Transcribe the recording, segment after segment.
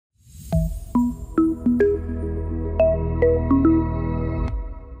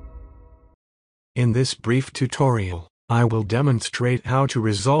In this brief tutorial, I will demonstrate how to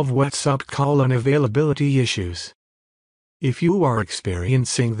resolve WhatsApp call unavailability issues. If you are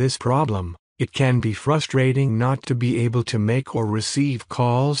experiencing this problem, it can be frustrating not to be able to make or receive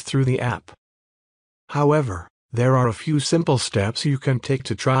calls through the app. However, there are a few simple steps you can take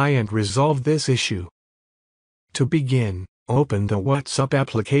to try and resolve this issue. To begin, open the WhatsApp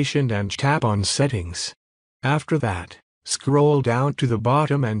application and tap on Settings. After that, scroll down to the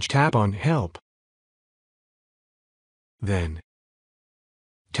bottom and tap on Help. Then,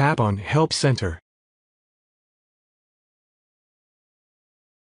 tap on Help Center.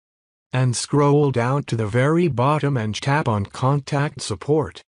 And scroll down to the very bottom and tap on Contact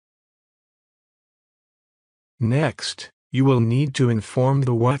Support. Next, you will need to inform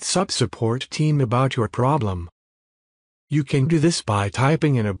the WhatsApp support team about your problem. You can do this by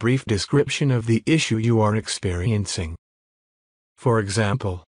typing in a brief description of the issue you are experiencing. For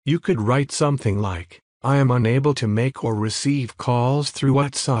example, you could write something like, "I am unable to make or receive calls through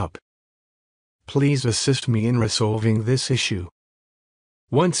WhatsApp. Please assist me in resolving this issue."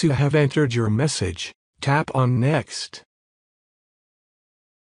 Once you have entered your message, tap on Next.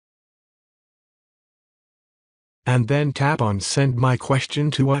 And then tap on Send my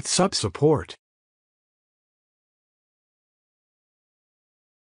question to WhatsApp support.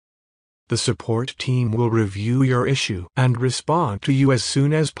 The support team will review your issue and respond to you as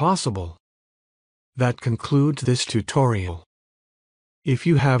soon as possible. That concludes this tutorial. If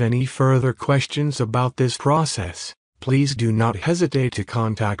you have any further questions about this process, please do not hesitate to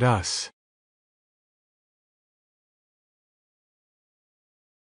contact us.